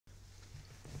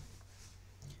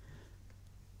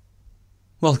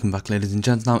Welcome back, ladies and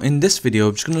gents. Now in this video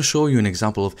I'm just going to show you an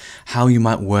example of how you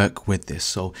might work with this.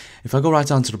 So if I go right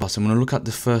down to the bottom, I'm going to look at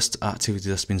the first activity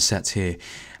that's been set here.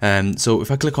 So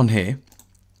if I click on here,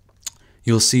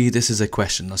 you'll see this is a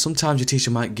question. Now sometimes your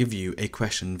teacher might give you a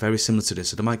question very similar to this.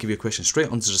 So they might give you a question straight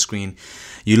onto the screen.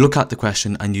 You look at the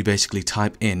question and you basically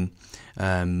type in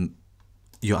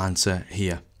your answer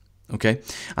here. Okay,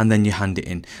 and then you hand it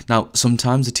in. Now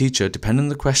sometimes the teacher, depending on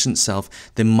the question itself,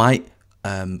 they might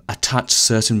attach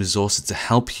certain resources to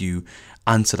help you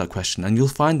answer that question, and you'll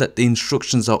find that the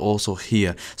instructions are also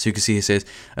here. So you can see it says,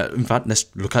 in fact, let's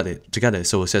look at it together.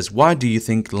 So it says, why do you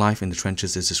think life in the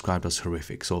trenches is described as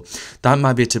horrific? So that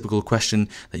might be a typical question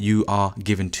that you are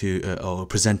given to or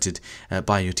presented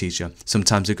by your teacher.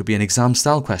 Sometimes it could be an exam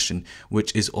style question,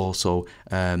 which is also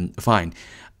fine.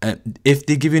 If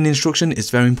they give you an instruction, it's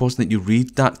very important that you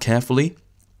read that carefully.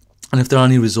 And if there are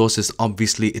any resources,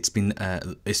 obviously it's been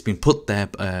put there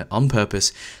on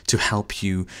purpose to help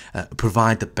you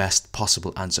provide the best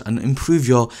possible answer and improve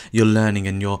your learning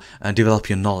and your develop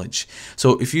your knowledge.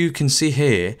 So if you can see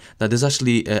here that there's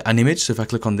actually an image. So if I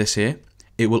click on this here,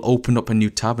 it will open up a new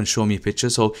tab and show me a picture.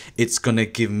 So it's going to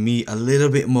give me a little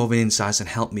bit more of an insight and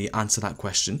help me answer that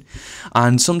question.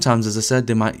 And sometimes, as I said,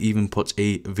 they might even put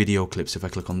a video clip. So if I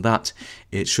click on that,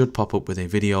 it should pop up with a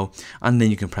video, and then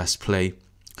you can press play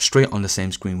straight on the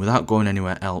same screen without going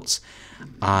anywhere else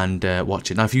and watch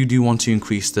it. Now if you do want to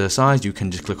increase the size, you can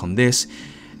just click on this.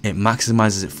 It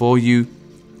maximizes it for you.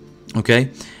 Okay,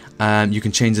 you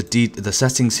can change the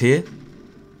settings here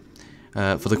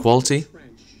for the quality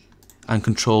and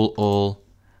control all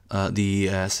the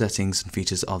settings and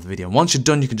features of the video. Once you're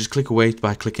done, you can just click away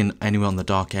by clicking anywhere on the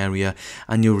dark area,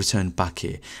 and you'll return back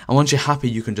here. And once you're happy,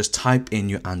 you can just type in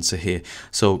your answer here.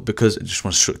 So because I just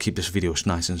want to keep this video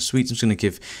nice and sweet, I'm just going to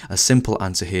give a simple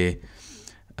answer here.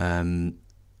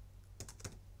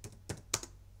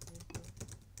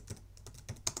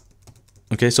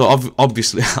 Okay, so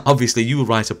obviously you will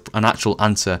write an actual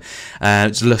answer.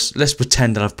 So let's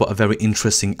pretend that I've put a very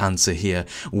interesting answer here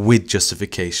with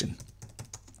justification.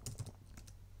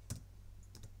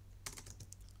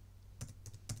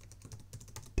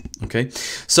 Okay,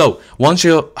 so once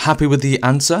you're happy with the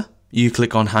answer, you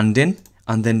click on hand in,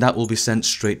 and then that will be sent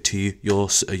straight to your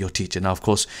teacher. Now, of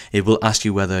course, it will ask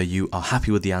you whether you are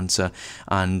happy with the answer,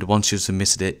 and once you've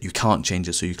submitted it, you can't change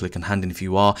it. So you click on hand in if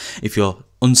you are. If you're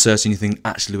uncertain, you think,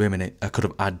 actually, wait a minute, I could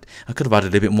have added a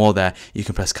little bit more there. You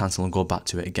can press cancel and go back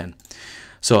to it again.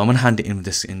 So I'm going to hand it in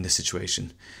this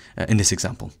situation, in this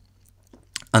example.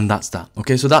 And that's that.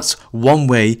 Okay, so that's one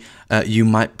way you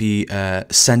might be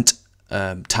sent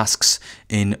tasks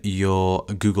in your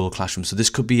Google Classroom. So this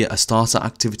could be a starter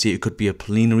activity, it could be a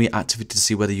preliminary activity to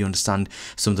see whether you understand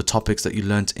some of the topics that you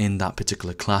learnt in that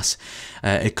particular class.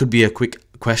 It could be a quick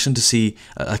question to see,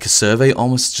 like a survey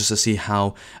almost, just to see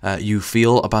how you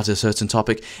feel about a certain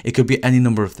topic. It could be any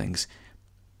number of things.